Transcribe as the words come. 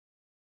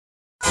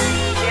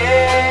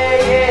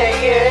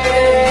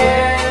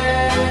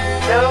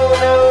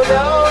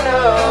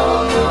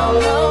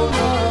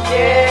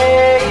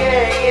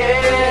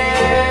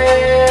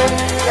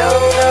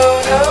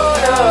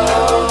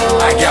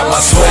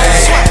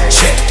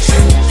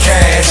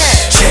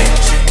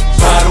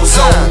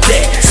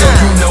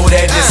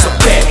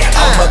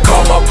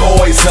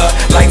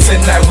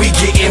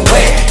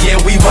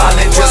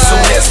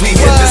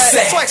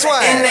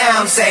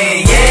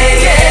saying, yeah,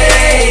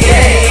 yeah,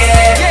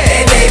 yeah, yeah.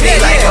 And they be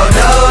like, oh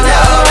no,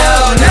 no,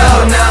 no,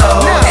 no,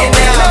 no. And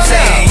now I'm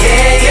saying,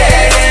 yeah,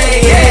 yeah,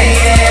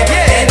 yeah,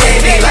 yeah. And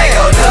they be like,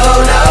 oh no,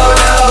 no,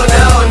 no,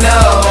 no,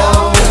 no.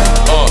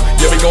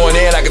 Yeah, we going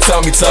in like a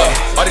tummy tuck.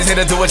 All these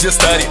haters do is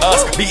just study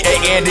us.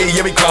 B.A.N.D,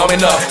 yeah, we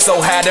coming up. So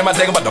high, damn, I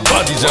think about the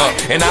bungee jump.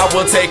 And I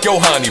will take your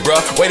honey,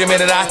 bruh. Wait a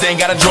minute, I think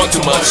I done drunk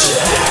too much.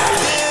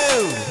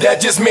 That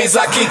just means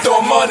I keep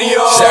throwing money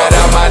up. Shout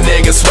out my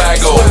nigga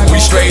Swago. We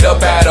straight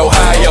up at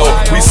Ohio.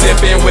 We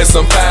sippin' with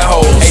some fat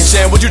hoes. Hey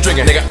Shan, what you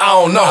drinking, nigga? I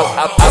don't know.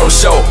 I don't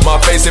show my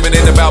face if it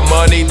ain't about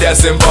money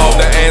that's involved.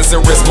 The answer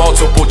is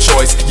multiple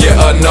choice. Yeah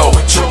or no,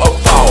 true or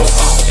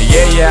false.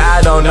 Yeah,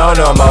 I don't know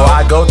no more.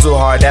 I go too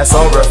hard, that's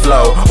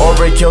overflow.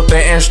 Overkill the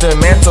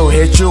instrumental,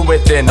 hit you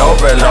with an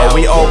overload.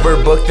 We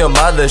overbooked them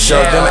other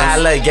shows, them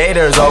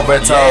alligators over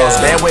toes.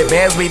 Man with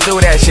bands, we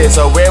do that shit,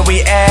 so where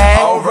we at?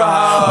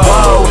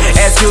 Whoa,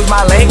 excuse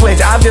my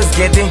language, I'm just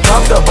getting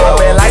comfortable.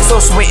 And life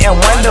so sweet and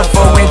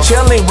wonderful when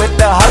chilling with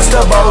the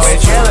Huxtables.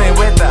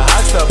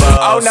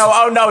 Oh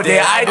no,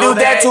 did I do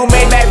that to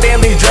make that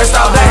Bentley dressed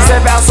all black?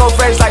 Step out so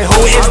fresh, like who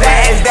is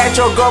that? Is that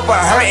your girl for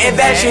her? And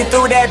that she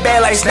threw that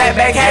bag like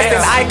snapback hats? Then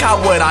I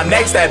caught what I'm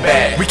next that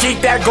bag. We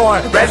keep that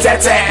going,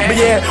 rat-tat-tat. But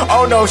yeah,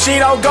 oh no, she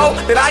don't go,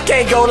 then I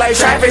can't go like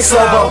traffic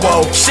slow. But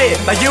whoa, shit,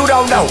 like you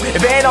don't know.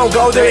 If they don't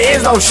go, there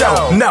is no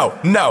show. No.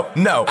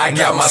 I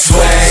got my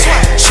swag,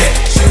 check,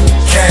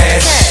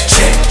 cash,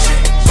 check,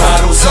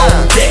 bottles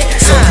on deck,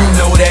 so you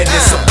know that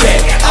it's a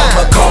bet.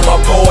 I'ma call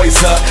my boys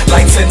up,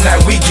 like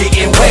tonight we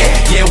getting wet.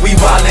 Yeah, we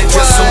wildin'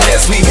 just soon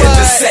as we hit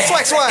the set.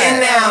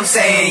 And now I'm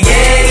saying,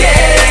 yeah,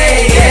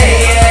 yeah,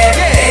 yeah,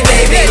 yeah. And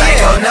they be like,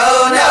 oh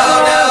no,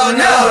 no, no,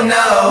 no,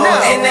 no.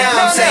 And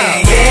now I'm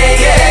saying, yeah,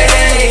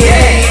 yeah,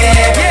 yeah,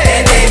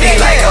 yeah. And they be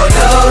like, oh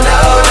no,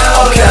 no,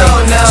 no,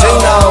 no,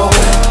 no.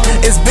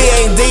 It's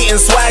B.A.N.D and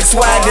swag,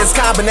 this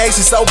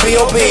combination so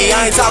B.O.B.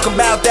 I ain't talking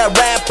about that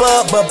rap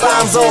up, but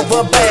bombs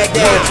over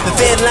Baghdad. The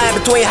thin line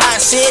between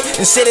hot shit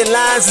and shitty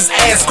lines is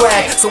ass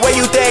crack. So where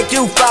you think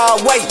you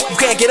fall? Wait, you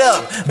can't get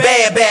up,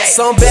 bad back.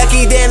 So I'm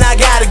Becky, then I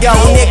gotta go.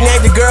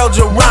 Nicknamed the girl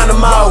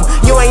Geronimo.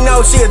 You ain't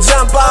know she'll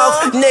jump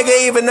off,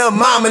 nigga, even the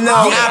mama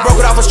know. I broke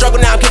it off a struggle,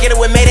 now I'm kicking it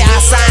with made it.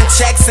 I sign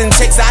checks and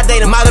chicks I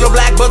dated. My little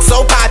black book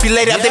so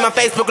populated. Update my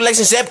Facebook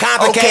relationship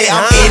complicated. Okay,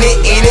 I'm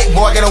in it,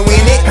 boy, gotta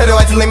win it. Heard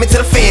like the limit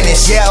to the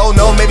finish. Yeah, oh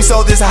no, maybe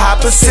so there's a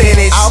high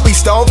percentage. I'll be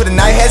stoned for the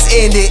night has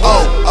ended.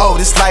 Oh,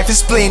 this life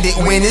is splendid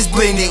when it's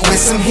blended with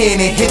some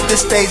Henny. Hit the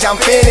stage, I'm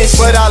finished,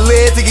 but I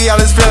live to get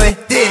y'all this feeling.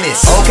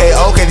 Dennis. Okay,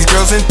 these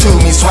girls into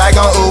me. Swag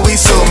on, ooh, we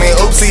sue me.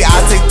 Oopsie, I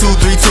take 2,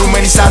 3, too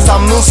many shots.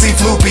 I'm loosey,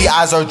 floopy,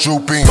 eyes are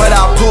drooping. But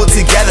I'll pull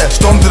together.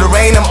 Storm through the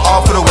rain, I'm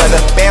all for the weather.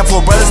 Band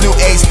full brothers, new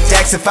age,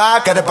 Jackson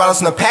 5. Got the bottles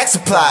in the pack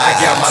supply. I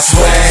got my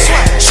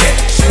swag, check,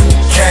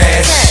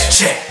 cash,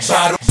 check,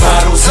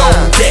 bottles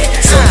on deck,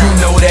 so you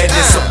know that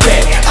it's a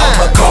bet.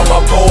 I'ma call my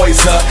boys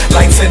up,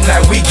 like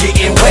tonight we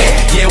getting wet.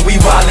 Yeah, we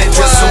wildin'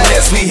 just soon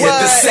as we hit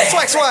the set.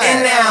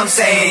 And now I'm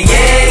saying, yeah,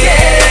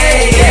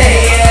 yeah,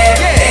 yeah,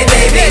 yeah. And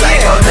they be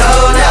like, oh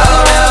no, no,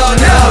 no,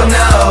 no,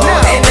 no.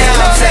 And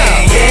now I'm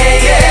saying,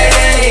 yeah,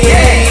 yeah,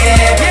 yeah,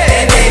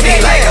 yeah. And they be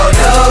like, oh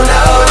no,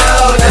 no,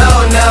 no,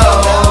 no,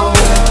 no.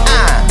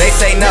 They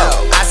say no,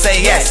 I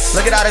say yes.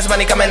 Look at all this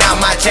money coming out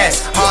my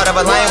chest. Heart of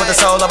a lion with the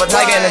soul of a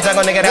tiger in the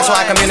jungle, nigga, that's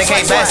why I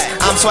communicate best.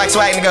 I'm swag,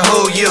 nigga,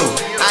 who you?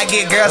 I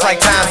get girls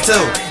like times 2.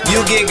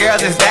 You get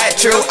girls, is that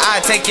true?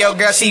 I take your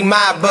girl, she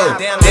my boo.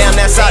 Damn,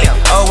 that's sorry.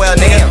 Oh well,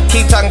 nigga.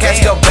 Keep talking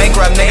cash, go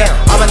bankrupt, nigga.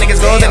 All my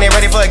niggas gold and they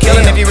ready for a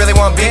killing. If you really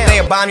want beef,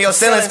 they'll bomb your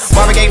ceilings.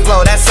 Barricade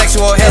flow, that's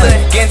sexual healing.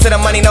 Get into the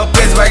money, no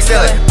Pittsburgh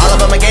stealing. All of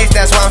them are gates,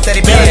 that's why I'm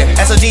steady billing.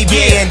 SOG,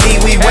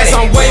 B.A.N.D, we winning. As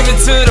I'm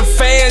waving to the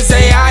fans,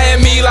 they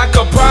eyeing me like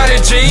a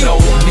prodigy. No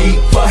need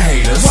for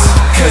haters,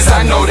 cause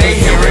I know they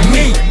hearing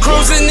me.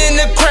 Cruising in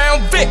the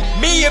Crown Vic,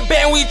 me and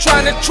B.A.N, we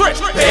tryna trip.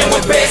 B.A.N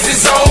with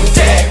bases on